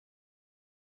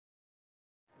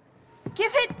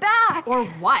Give it back! Or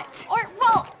what? Or,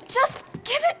 well, just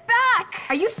give it back!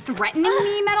 Are you threatening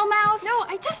me, Metal Mouth? No,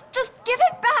 just give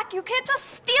it back! You can't just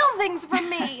steal things from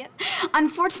me!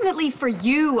 Unfortunately for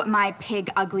you, my pig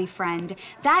ugly friend,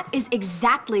 that is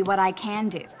exactly what I can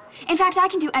do. In fact, I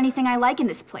can do anything I like in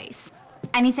this place.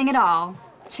 Anything at all.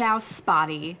 Ciao,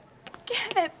 Spotty.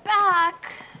 Give it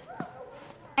back.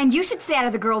 And you should stay out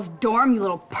of the girls' dorm, you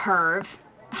little perv.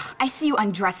 Ugh, I see you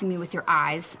undressing me with your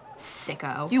eyes.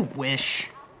 Sicko. You wish.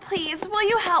 Please, will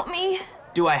you help me?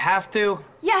 Do I have to?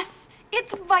 Yes,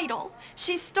 it's vital.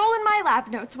 She's stolen my lab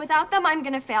notes. Without them, I'm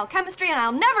gonna fail chemistry and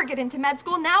I'll never get into med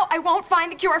school. Now I won't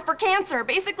find the cure for cancer.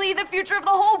 Basically, the future of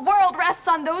the whole world rests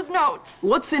on those notes.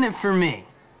 What's in it for me?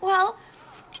 Well,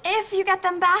 if you get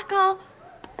them back,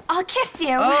 I'll kiss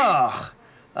you. Ugh.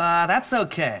 That's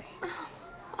okay.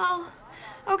 Well,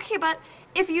 okay, but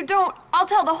if you don't, I'll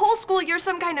tell the whole school you're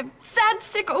some kind of sad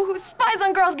sicko who spies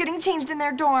on girls getting changed in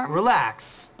their dorm.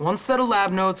 Relax. One set of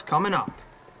lab notes coming up.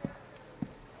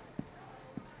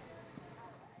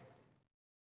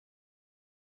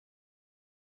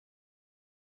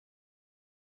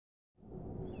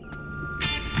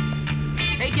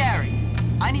 Hey, Gary.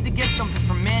 I need to get something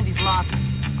from Mandy's locker.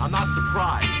 I'm not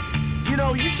surprised. You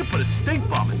know, you should put a stink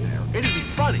bomb in there. It'd be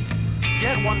funny.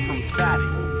 Get one from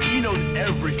Fatty. He knows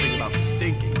everything about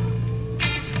stinking.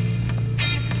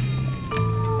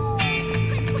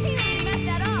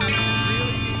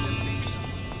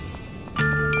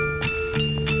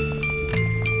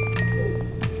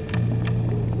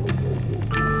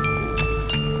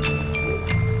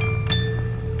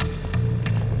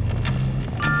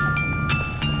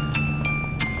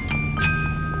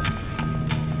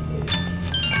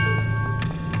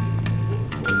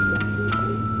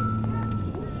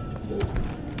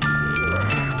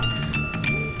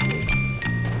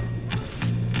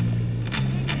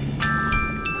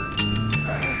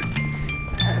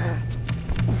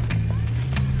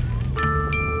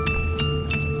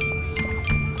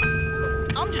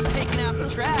 I'm just taking out the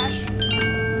trash.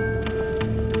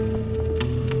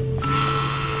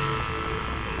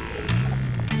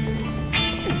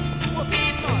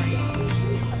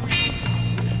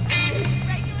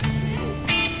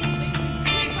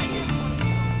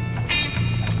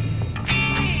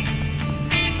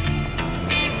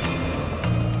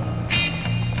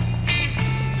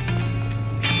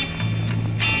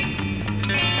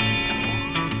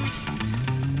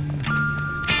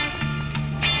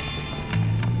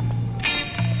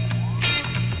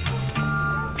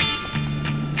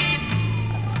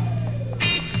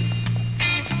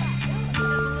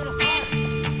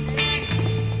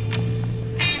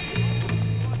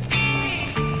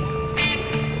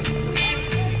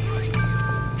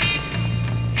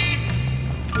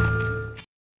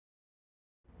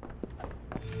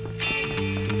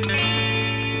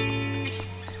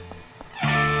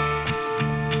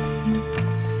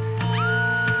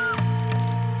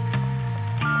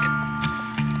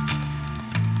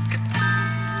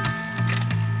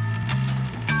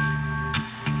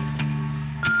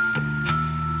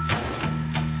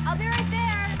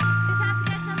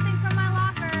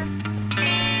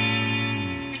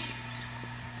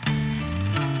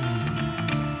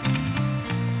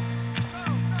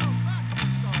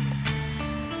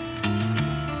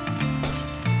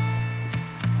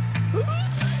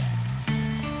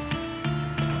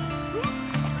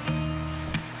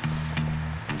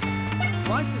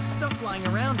 Why is this stuff flying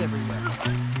around everywhere?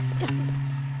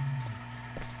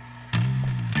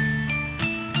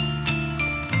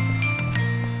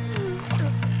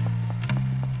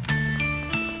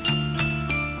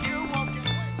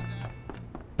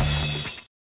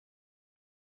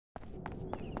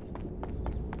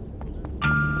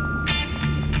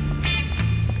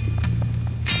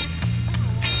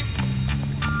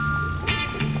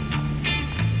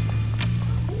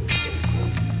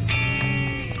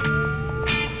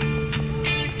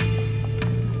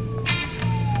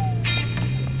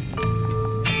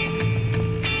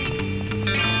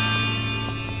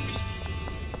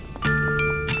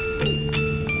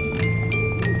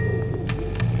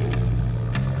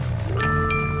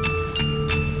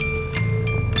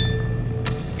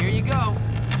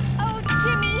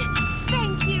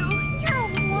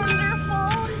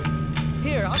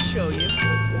 show you.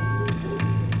 Thank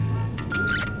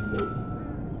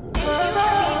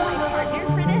you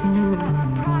for being my partner for this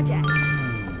project.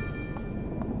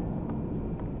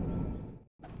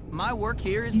 My work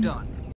here is done.